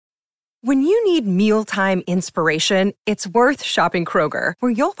When you need mealtime inspiration, it's worth shopping Kroger,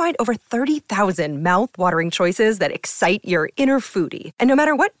 where you'll find over 30,000 mouth-watering choices that excite your inner foodie. And no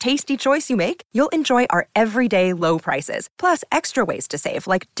matter what tasty choice you make, you'll enjoy our everyday low prices, plus extra ways to save,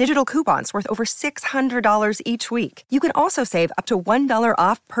 like digital coupons worth over $600 each week. You can also save up to $1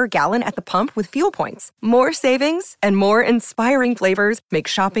 off per gallon at the pump with fuel points. More savings and more inspiring flavors make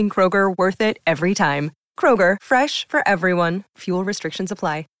shopping Kroger worth it every time. Kroger, fresh for everyone. Fuel restrictions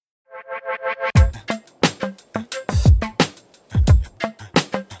apply.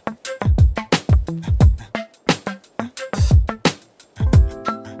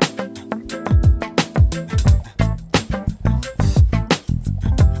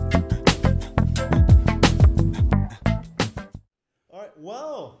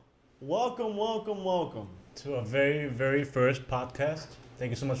 Welcome to our very first podcast.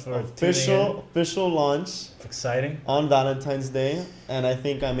 Thank you so much for official launch. Exciting on Valentine's Day, and I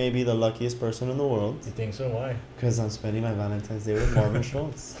think I may be the luckiest person in the world. You think so? Why? Because I'm spending my Valentine's Day with Marvin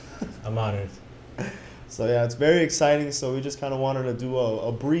Schultz. I'm honored. So yeah, it's very exciting. So we just kind of wanted to do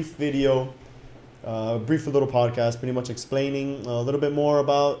a brief video, a little podcast, pretty much explaining a little bit more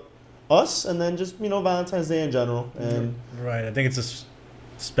about us, and then just Valentine's Day in general. And right, I think it's a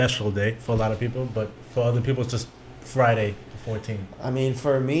special day for a lot of people, but for other people it's just Friday the 14th. I mean,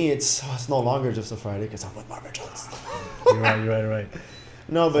 for me it's no longer just a Friday because I'm with Marvin Schultz. You're right.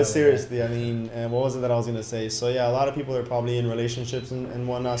 No, but seriously, I mean, and what was it that I was gonna say? So yeah, a lot of people are probably in relationships and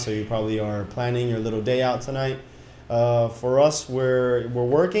whatnot, so you probably are planning your little day out tonight. For us, we're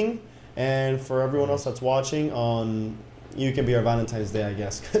working, and for everyone else that's watching, you can be our Valentine's Day, I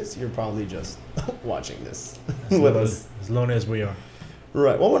guess, because you're probably just watching this with us. As lonely as we are.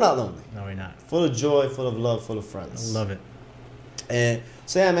 Right. Well, we're not lonely. No, we're not. Full of joy, full of love, full of friends. I love it. And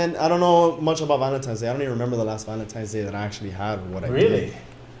so yeah, man, I don't know much about Valentine's Day. I don't even remember the last Valentine's Day that I actually had or what I did. Really?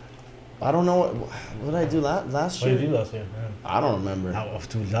 I don't know what did I do last year? What did you do last year? Yeah. I don't remember.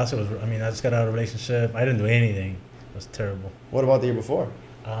 Last year I just got out of a relationship. I didn't do anything. It was terrible. What about the year before?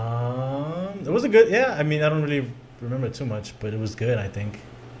 It was a good. Yeah, I mean, I don't really remember too much, but it was good, I think.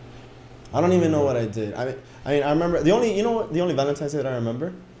 I don't even know what I did. I mean, I remember the only Valentine's Day that I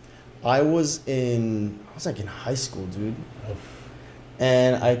remember, I was like in high school, dude. Oh.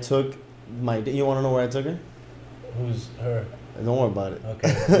 And I took you want to know where I took her? Who's her? Don't worry about it.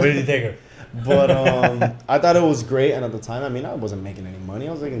 Okay. Where did you take her? But I thought it was great, and at the time, I mean, I wasn't making any money.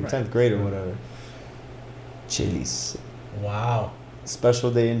 I was like in 10th grade or whatever. Chili's. Wow.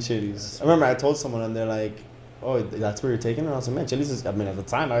 Special day in Chili's. I remember I told someone, and they're like, "Oh, that's where you're taking it?" And I was like, "Man, Chili's is." I mean, at the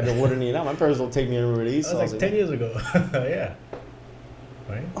time, I wouldn't eat out. My parents don't take me anywhere to eat. That was like 10 years ago. Yeah.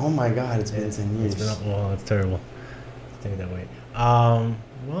 Right. Oh my God, it's been 10 years. It's terrible. I think that way. Well,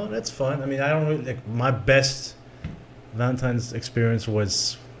 that's fun. I mean, I don't really my best Valentine's experience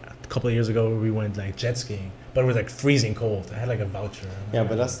was a couple of years ago where we went jet skiing, but it was freezing cold. I had a voucher. Yeah,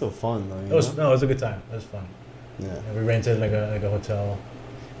 but that's still fun though. It was a good time. It was fun. Yeah. And we rented a hotel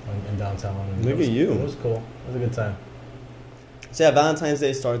in downtown. And Look at you. It was cool. It was a good time. So yeah, Valentine's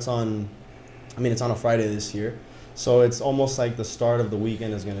Day starts it's on a Friday this year. So it's almost like the start of the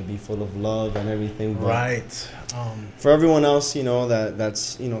weekend is going to be full of love and everything. But right. For everyone else,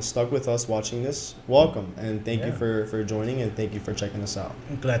 that's stuck with us watching this, welcome. And thank you for joining, and thank you for checking us out.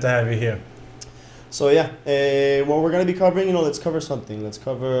 I'm glad to have you here. So yeah, what we're going to be covering, let's cover something. Let's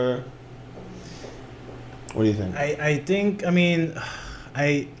cover... What do you think?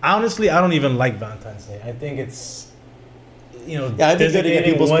 I honestly don't even like Valentine's Day. I think it's... Yeah, I think good to get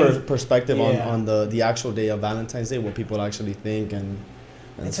people's perspective on the actual day of Valentine's Day, what people actually think, and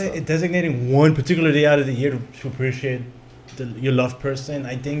it's designating one particular day out of the year to appreciate your loved person.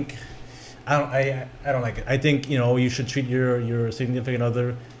 I don't like it. I think you should treat your significant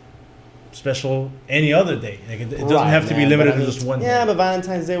other special any other day. It doesn't have to be limited to just one day. Yeah, but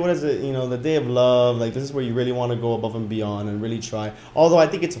Valentine's Day, what is it? The day of love. This is where you really want to go above and beyond and really try. Although I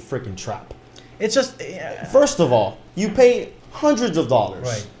think it's a freaking trap. It's just... First of all, you pay hundreds of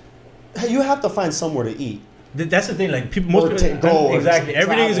dollars. Right. You have to find somewhere to eat. That's the thing. Exactly.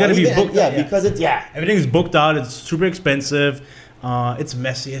 Everything is going to be booked. Because everything is booked out. It's super expensive. It's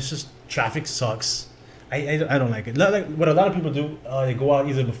messy. It's just traffic sucks. I don't like it. What a lot of people do, they go out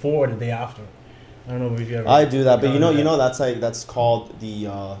either before or the day after. I don't know if you ever... I do that, but that's called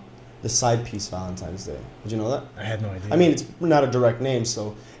the side piece Valentine's Day. Did you know that? I had no idea. I mean, it's not a direct name,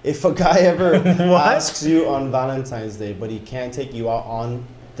 so if a guy ever asks you on Valentine's Day, but he can't take you out on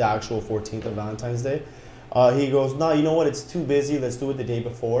the actual 14th of Valentine's Day, he goes, "No, you know what? It's too busy. Let's do it the day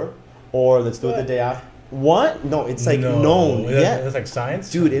before, or let's do it the day after." What? No, it's like known. Yeah, it's like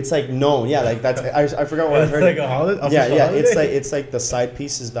science, dude. It's like known. Yeah, like that's. I forgot what I heard. Like a holiday. Yeah. It's like the side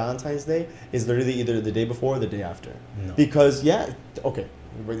piece is Valentine's Day is literally either the day before or the day after. No. Because okay, let me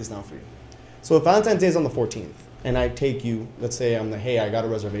break this down for you. So if Valentine's Day is on the 14th, and I take you, let's say I'm like, hey, I got a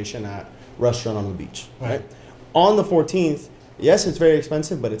reservation at restaurant on the beach, right? On the 14th, yes, it's very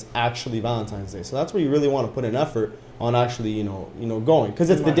expensive, but it's actually Valentine's Day. So that's where you really want to put an effort on actually, going. Because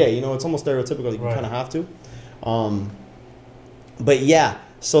it's the day, it's almost stereotypical. You kind of have to. But yeah,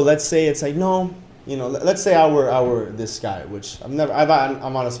 so let's say it's like, no, let's say I were this guy, which I'm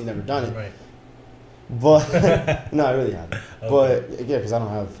honestly never done it. Right. But, no, I really haven't. Okay. But, yeah, because I don't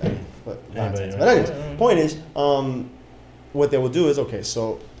have any. But anyways, point is, what they will do is, okay,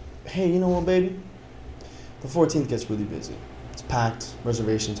 so, hey, you know what, baby? The 14th gets really busy. It's packed,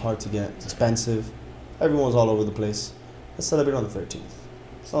 reservations hard to get, it's expensive, everyone's all over the place. Let's celebrate on the 13th.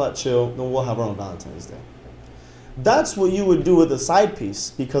 It's not that chill, then we'll have our own Valentine's Day. That's what you would do with a side piece,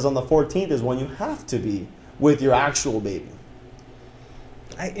 because on the 14th is when you have to be with your actual baby.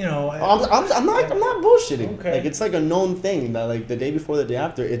 I'm not bullshitting. Okay. Like, it's like a known thing that like the day before, the day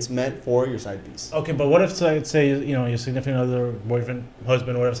after, it's meant for your side piece. Okay, but what if say your significant other, boyfriend,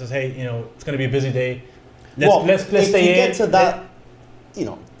 husband, whatever says, hey, it's gonna be a busy day. Let's stay in. If you get to that,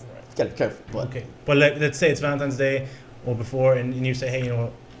 gotta be careful. But okay, but let's say it's Valentine's Day or before, and you say,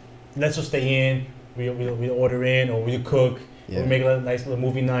 hey, let's just stay in. We order in, or we cook. Yeah. Or we make a nice little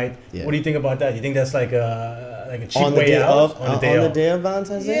movie night. Yeah. What do you think about that? You think that's like a cheap way out on the day of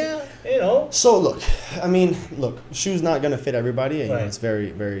Valentine's Day? Yeah, So look, shoes not gonna fit everybody. And, it's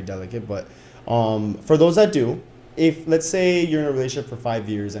very, very delicate. But for those that do, if let's say you're in a relationship for 5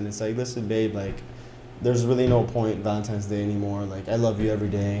 years and it's like, listen, babe, like, there's really no point in Valentine's Day anymore. Like, I love you every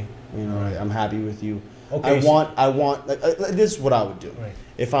day. I'm happy with you. Okay, I want. This is what I would do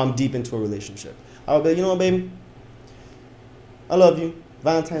if I'm deep into a relationship. I would be like, you know what, baby? I love you.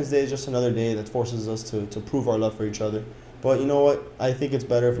 Valentine's Day is just another day that forces us to prove our love for each other. But you know what? I think it's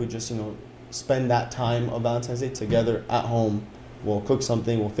better if we just, spend that time of Valentine's Day together at home. We'll cook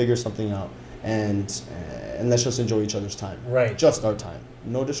something. We'll figure something out. And let's just enjoy each other's time. Right. Just our time.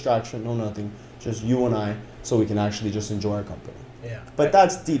 No distraction, no nothing. Just you and I, so we can actually just enjoy our company. Yeah. But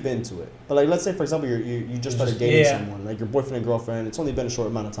that's deep into it. But like, let's say for example, you just started dating someone, like your boyfriend and girlfriend. It's only been a short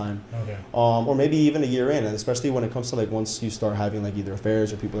amount of time. Okay. Or maybe even a year in, and especially when it comes to like once you start having like either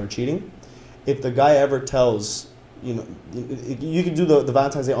affairs or people are cheating, if the guy ever tells, you can do the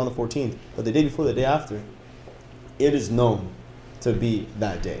Valentine's Day on the 14th, but the day before, the day after, it is known to be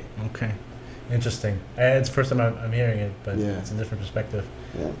that day. Okay. Interesting. It's the first time I'm hearing it, but it's a different perspective.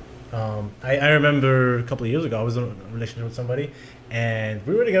 Yeah. I remember a couple of years ago, I was in a relationship with somebody, and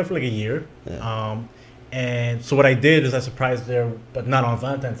we were together for like a year. Yeah. And so what I did is I surprised her, but not on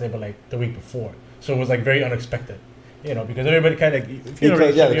Valentine's Day, but like the week before. So it was like very unexpected, because everybody kind of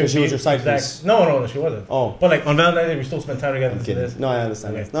because she was your side piece. No, she wasn't. Oh, but like on Valentine's Day, we still spent time together. No, I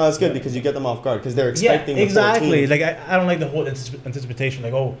understand. Okay. No, that's good because you get them off guard because they're expecting. Yeah, exactly. Like I don't like the whole anticipation.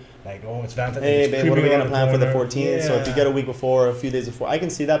 Like it's Valentine's Day. Hey, babe, what are we gonna plan for the 14th? Yeah. So if you get a week before, a few days before, I can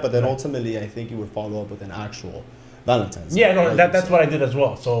see that. But then ultimately, I think you would follow up with an actual Valentine's Day. Yeah, no, that's what I did as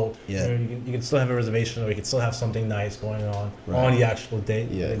well. So you can still have a reservation, or you can still have something nice going on the actual date.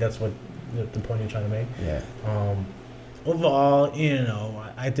 Yeah, I think that's what the point you're trying to make. Yeah. Overall,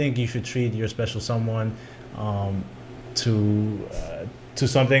 I think you should treat your special someone to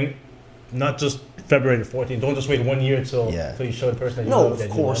something, not just February 14th. Don't just wait 1 year till you show the person that you love that.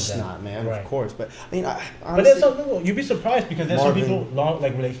 No, of course not, man. Right. Of course, but I mean, honestly, but there's some, you'd be surprised because there's some people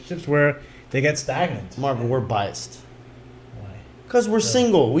relationships where they get stagnant. Marvin, we're biased. Why? Because we're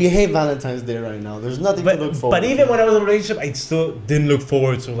single. We hate Valentine's Day right now. There's nothing to look forward to. But even when I was in a relationship, I still didn't look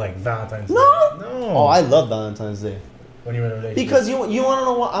forward to like Valentine's Day. No. Oh, I love Valentine's Day. When you're in a relationship. Because you want to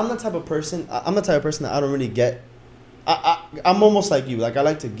know what? I'm the type of person that I don't really get. I'm almost like you. Like I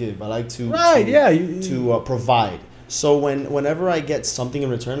like to give. I like to provide. So whenever I get something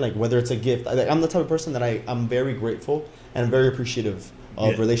in return, like whether it's a gift, I'm the type of person that I'm very grateful and very appreciative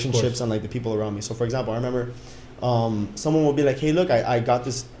of relationships and like the people around me. So for example, I remember someone will be like, "Hey, look, I got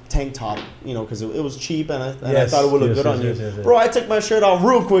this tank top, because it was cheap and I thought it would look good on you." Yes. Bro, I took my shirt off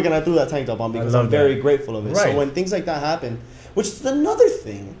real quick and I threw that tank top on because I'm very grateful of it. Right. So when things like that happen, which is another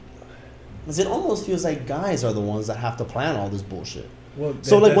thing, is it almost feels like guys are the ones that have to plan all this bullshit. Well,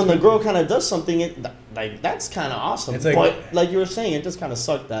 so like when the girl kind of does something, that's kind of awesome. But like you were saying, it just kind of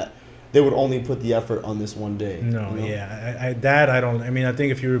sucked that they would only put the effort on this one day. No, I don't. I mean, I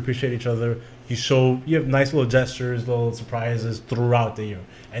think if you appreciate each other, you have nice little gestures, little surprises throughout the year.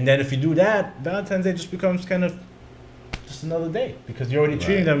 And then if you do that, Valentine's Day just becomes kind of just another day because you're already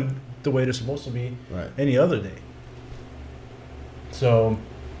treating them the way they're supposed to be Right. any other day. So,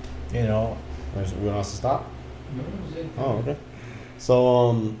 you know. We want us to stop? Oh, okay.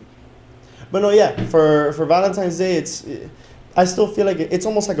 So, but no, yeah, for Valentine's Day, I still feel like it's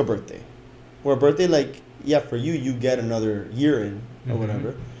almost like a birthday. Where a birthday, like, yeah, for you, you get another year in or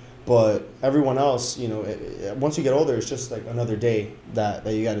whatever. But everyone else, you know, once you get older, it's just like another day that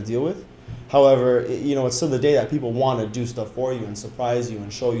you got to deal with. However, you know, it's still the day that people want to do stuff for you and surprise you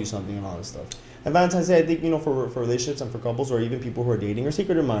and show you something and all this stuff. And Valentine's Day, I think, you know, for relationships and for couples or even people who are dating or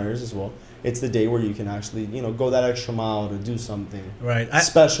secret admirers as well, it's the day where you can actually, you know, go that extra mile to do something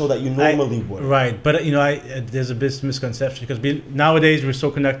special that you normally would. Right. But, you know, there's a bit misconception because nowadays we're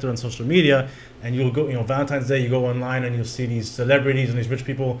so connected on social media, and you'll go, you know, Valentine's Day, you go online and you'll see these celebrities and these rich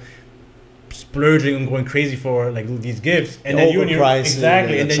people splurging and going crazy for like these gifts, and then you and your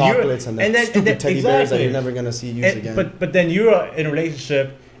exactly, and then chocolates and then stupid teddy bears that you're never gonna see use again. But then you're in a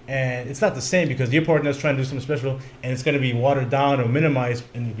relationship, and it's not the same because your partner's trying to do something special, and it's gonna be watered down or minimized,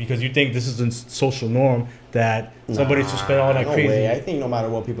 and because you think this is a social norm that somebody should spend all that crazy. Way. I think no matter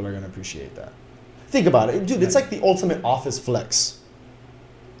what, people are gonna appreciate that. Think about it, dude. It's like the ultimate office flex.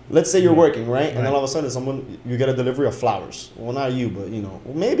 Let's say you're working, right? And then all of a sudden you get a delivery of flowers. Well, not you, but, you know,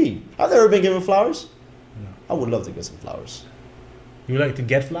 maybe. Have you ever been given flowers? No. I would love to get some flowers. You would like to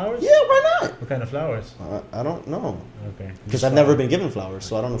get flowers? Yeah, why not? What kind of flowers? I don't know. Okay. Because I've never been given flowers,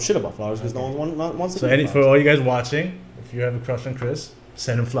 so I don't know shit about flowers because no one wants to give flowers. For all you guys watching, if you have a crush on Chris,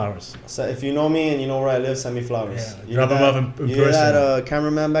 send him flowers. So if you know me and you know where I live, send me flowers. Yeah, drop them off in person. You hear that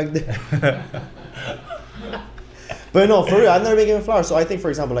cameraman back there? But no, for real, I've never been given flowers. So I think, for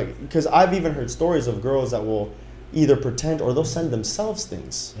example, like, because I've even heard stories of girls that will either pretend or they'll send themselves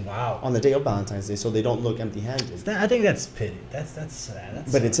things. Wow. On the day of Valentine's Day, so they don't look empty-handed. I think that's pity. That's sad.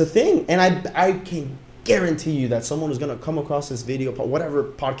 But it's a thing, and I can guarantee you that someone is gonna come across this video, whatever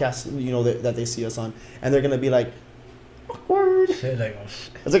podcast, you know, that they see us on, and they're gonna be like, awkward. Shit, like, oh,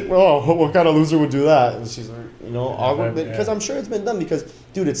 shit. It's like, oh, what kind of loser would do that? And she's like, you know, awkward. Because I'm sure it's been done because,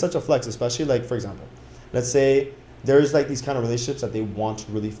 dude, it's such a flex, especially like, for example, let's say there's like these kind of relationships that they want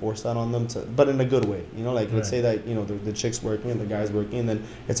to really force that on them, but in a good way. You know, like let's say that, you know, the chick's working and the guy's working, and then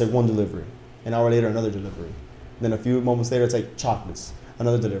it's like one delivery. An hour later, another delivery. Then a few moments later, it's like chocolates,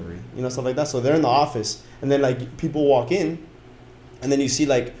 another delivery. You know, stuff like that. So they're in the office, and then like people walk in, and then you see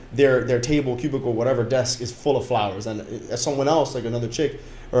like their table, cubicle, whatever desk is full of flowers, and someone else, like another chick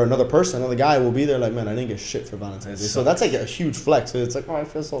or another person, another guy will be there like, man, I didn't get shit for Valentine's Day. So that's like a huge flex. It's like, oh, I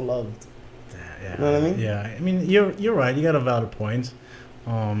feel so loved. Yeah. You know what I mean? Yeah, I mean, you're right. You got a valid point.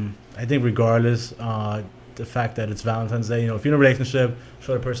 I think regardless, the fact that it's Valentine's Day, you know, if you're in a relationship,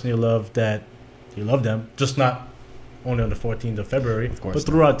 show the person you love that you love them, just not only on the 14th of February, of course, but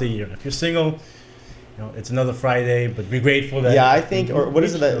throughout the year. If you're single, you know, it's another Friday, but be grateful that. Yeah, I think, or what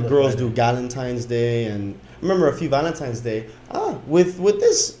is it that girls do? Valentine's Day, and I remember a few Valentine's Day. With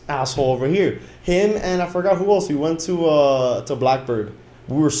this asshole over here, him and I forgot who else. We went to Blackbird.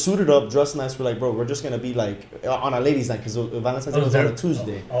 We were suited up, dressed nice. We're like, bro, we're just gonna be like on a ladies' night because Valentine's Day was on a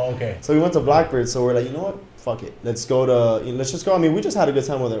Tuesday. Oh, okay. So we went to Blackbird. So we're like, you know what? Fuck it. Let's just go. I mean, we just had a good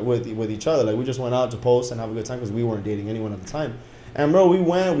time with each other. Like we just went out to post and have a good time because we weren't dating anyone at the time. And bro, we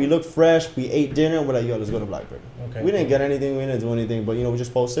went. We looked fresh. We ate dinner. And we're like, yo, let's go to Blackbird. Okay. We didn't get anything. We didn't do anything. But you know, we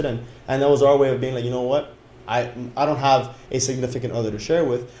just posted, and that was our way of being like, you know what? I don't have a significant other to share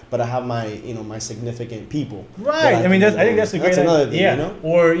with, but I have my significant people. Right. I mean, I think that's a great. That's another thing, yeah. You know?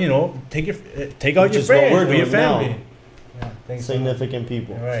 Or you know, take out your friends or your family. Yeah, significant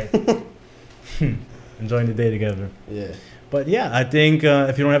people. Right. Enjoying the day together. Yeah. But yeah, I think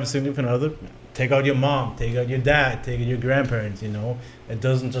if you don't have a significant other, take out your mom, take out your dad, take out your grandparents. You know, it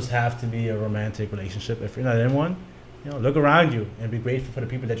doesn't just have to be a romantic relationship. If you're not in one, you know, look around you and be grateful for the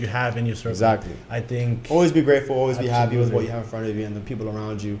people that you have in your circle. Exactly. I think always be grateful, always be happy with what you have in front of you and the people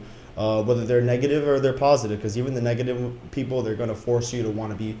around you, whether they're negative or they're positive. Because even the negative people, they're going to force you to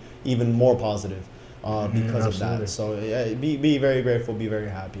want to be even more positive because of that. So yeah, be very grateful, be very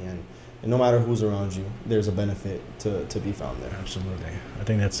happy, and no matter who's around you, there's a benefit to be found there. Absolutely. I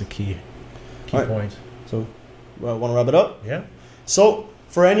think that's the key point. So, want to wrap it up? Yeah. So,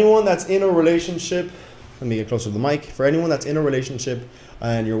 for anyone that's in a relationship, let me get closer to the mic. For anyone that's in a relationship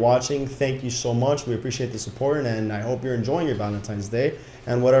and you're watching, thank you so much. We appreciate the support, and I hope you're enjoying your Valentine's Day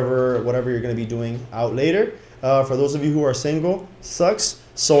and whatever you're going to be doing out later. For those of you who are single, sucks.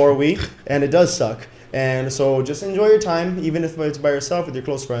 So are we, and it does suck. And so just enjoy your time, even if it's by yourself with your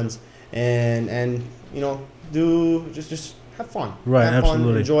close friends, and you know, just have fun. Right, have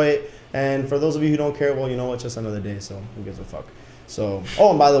absolutely. Fun, enjoy it. And for those of you who don't care, well, you know what? Just another day. So who gives a fuck? So,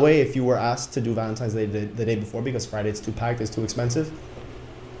 and by the way, if you were asked to do Valentine's Day the day before because Friday it's too packed, it's too expensive,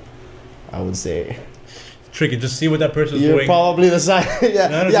 I would say. Tricky. Just see what that person's You're doing. probably the side.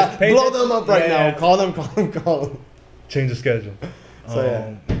 Yeah, just pay blow attention. them up right now. Yeah. Call them. Change the schedule. So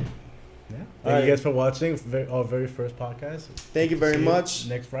yeah. Thank you guys for watching our very first podcast. Thank you very much.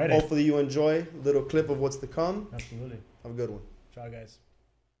 Next Friday. Hopefully you enjoy a little clip of what's to come. Absolutely. Have a good one. Ciao, guys.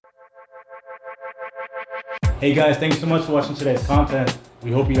 Hey guys, thank you so much for watching today's content.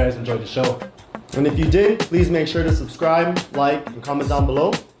 We hope you guys enjoyed the show. And if you did, please make sure to subscribe, like, and comment down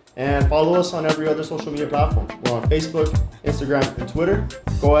below. And follow us on every other social media platform. We're on Facebook, Instagram, and Twitter.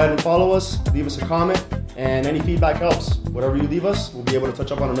 Go ahead and follow us, leave us a comment, and any feedback helps. Whatever you leave us, we'll be able to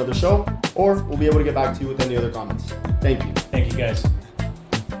touch up on another show, or we'll be able to get back to you with any other comments. Thank you. Thank you guys.